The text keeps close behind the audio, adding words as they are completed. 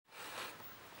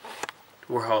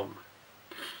we're home.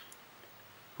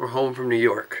 We're home from New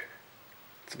York.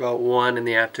 It's about 1 in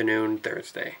the afternoon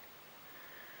Thursday.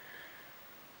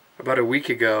 About a week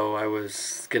ago, I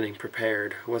was getting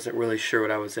prepared. Wasn't really sure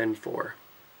what I was in for.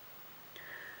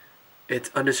 It's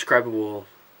indescribable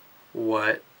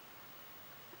what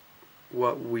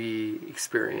we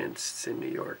experienced in New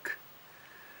York.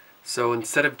 So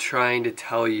instead of trying to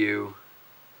tell you,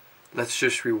 let's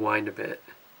just rewind a bit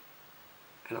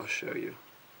and I'll show you.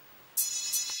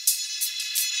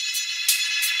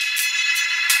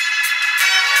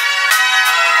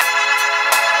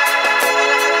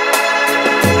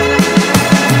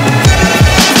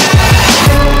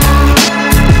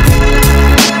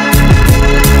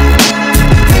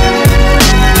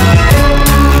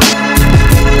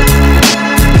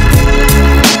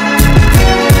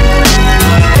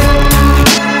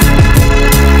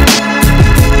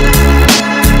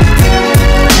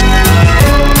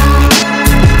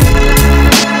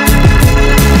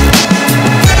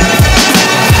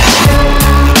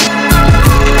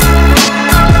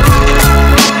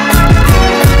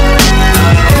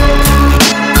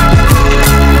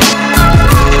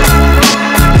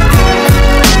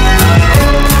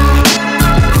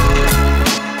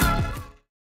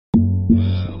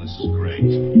 Well, this is great.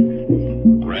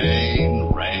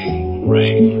 Rain, rain,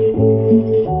 rain.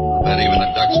 I bet even the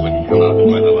ducks wouldn't come out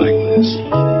in weather like this.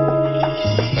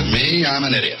 But me, I'm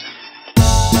an idiot.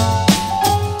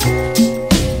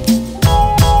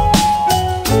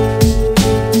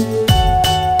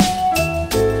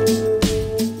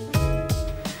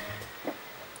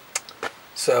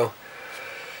 So,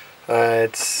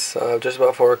 it's just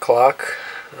about 4 o'clock.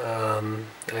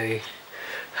 I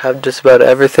have just about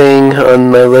everything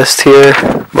on my list here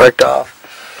marked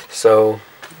off. So,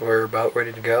 we're about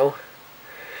ready to go.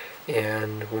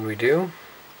 And when we do,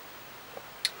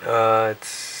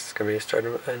 it's going to be a start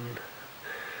of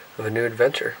a new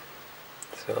adventure.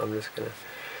 So I'm just going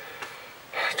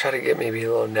to try to get maybe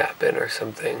a little nap in or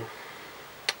something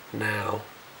now.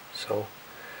 So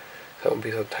I won't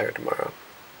be so tired tomorrow.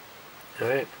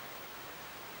 Alright.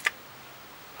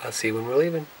 I'll see you when we're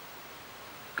leaving.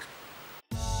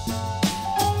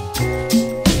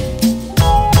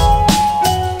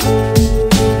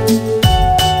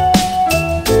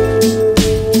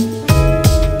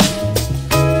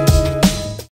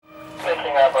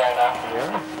 Picking up right now.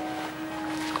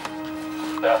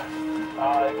 Yeah.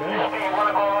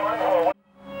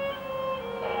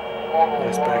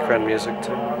 Nice background music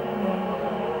too.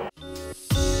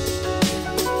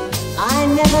 I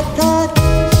never thought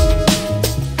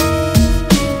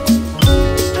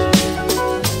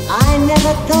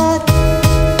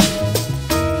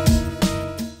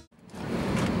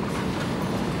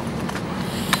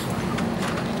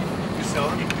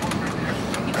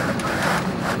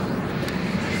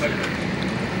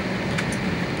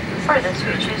For those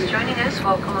who choose joining us,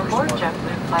 welcome aboard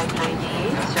JetBlue Flight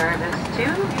 98, service to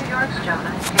New York's John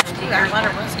F. Kennedy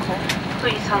Airport.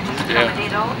 Please help us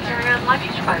accommodate all carry-on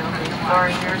luggage by opening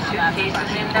storing your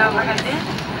suitcases in the overhead bins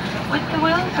with the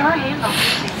wheels or handle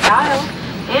using dial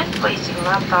and placing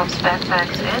laptops,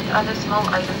 backpacks, and other small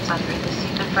items under the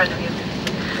seat in front of you.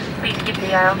 Please keep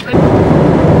the aisle clear.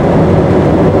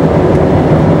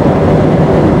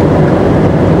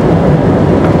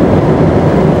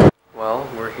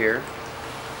 Here.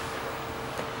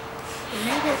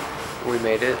 We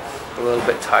made it. A little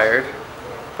bit tired,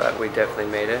 but we definitely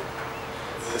made it.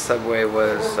 The subway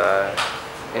was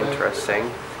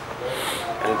interesting,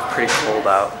 and it's pretty cold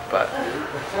out, but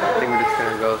I think we're just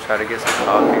gonna go try to get some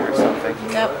coffee or something.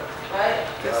 Yep.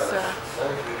 Just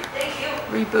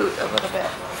reboot a little bit.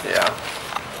 Yeah.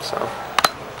 So.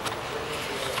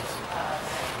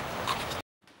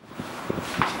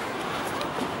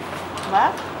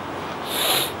 Left?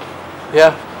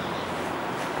 Yeah.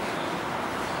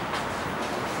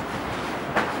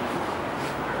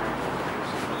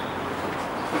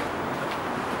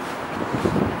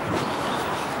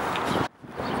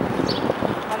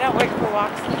 I don't wait for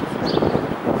walks.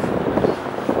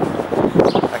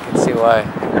 I can see why.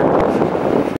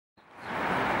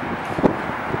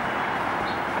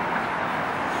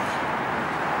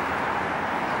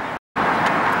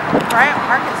 Bryant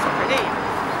Park is pretty.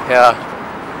 Yeah.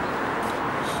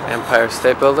 Empire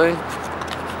State Building.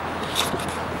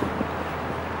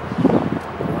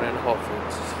 One in Whole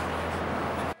Foods.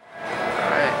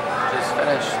 Alright, just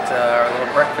finished our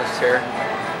little breakfast here.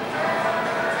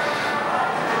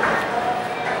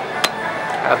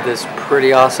 Have this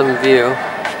pretty awesome view.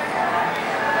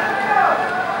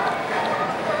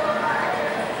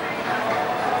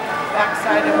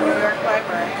 Backside of New York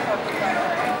Library, Public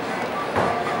Library.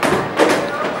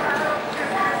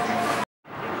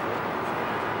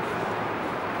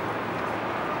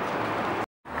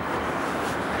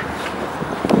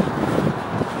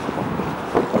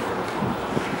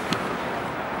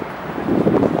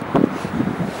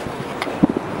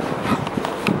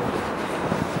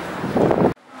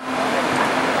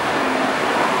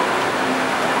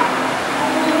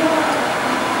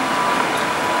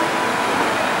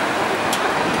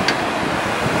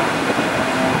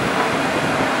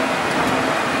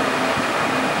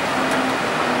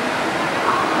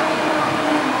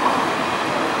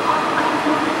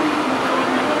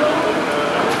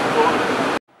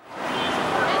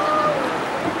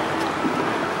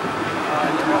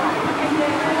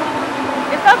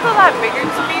 feels a lot bigger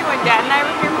to me when Dad and I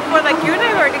were here before. Like you and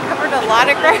I already covered a lot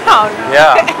of ground.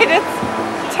 Yeah. And it's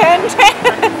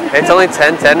 10:10. It's only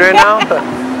 10:10 right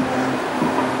now?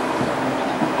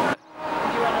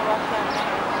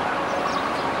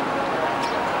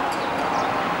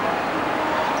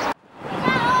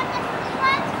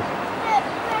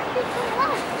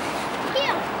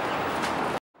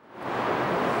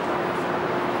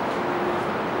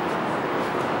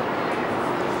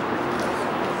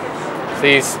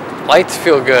 These lights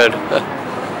feel good.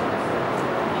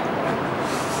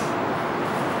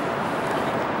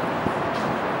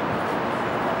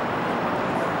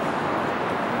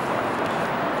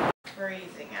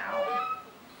 Freezing out.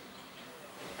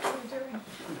 What are you doing?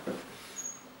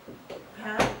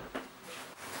 Huh?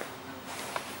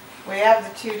 We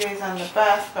have the 2 days on the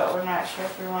bus, but we're not sure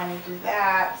if we want to do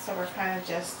that. So we're kind of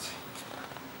just,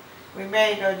 we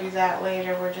may go do that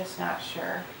later. We're just not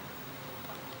sure.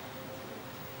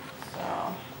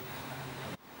 So.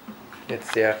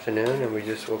 It's the afternoon and we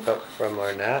just woke up from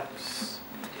our naps.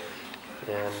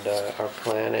 And our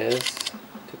plan is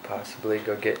to possibly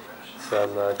go get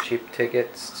some cheap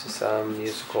tickets to some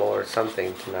musical or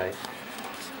something tonight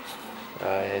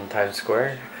in Times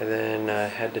Square, and then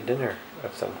head to dinner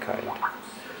of some kind.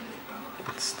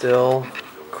 It's still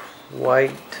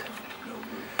quite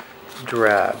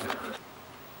drab.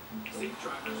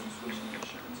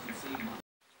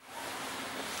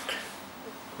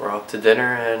 We're off to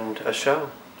dinner and a show.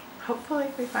 Hopefully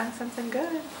if we find something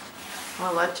good,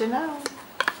 we'll let you know.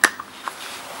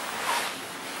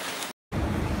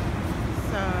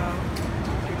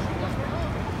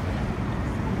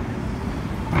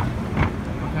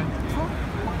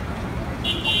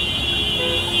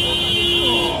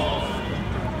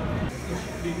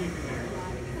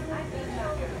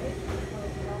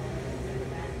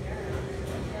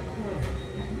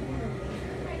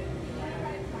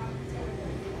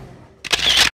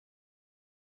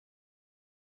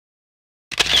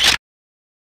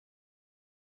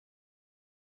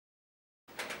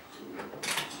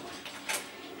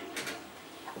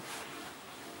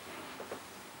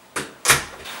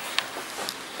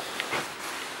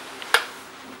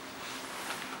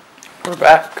 We're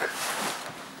back.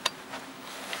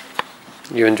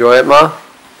 You enjoy it, Ma?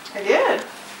 I did.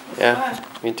 Yeah,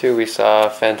 Fun. me too. We saw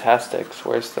Fantastics.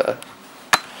 Where's our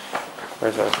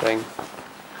thing?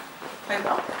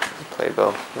 Playbill.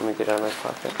 Playbill. Let me get out of my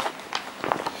pocket.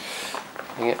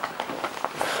 Dang it.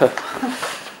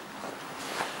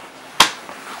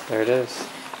 There it is.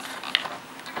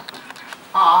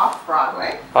 Off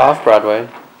Broadway. Off Broadway.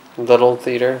 Little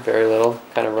theater, very little.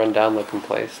 Kind of run down looking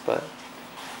place, but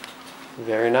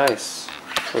very nice.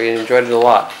 We enjoyed it a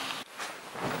lot.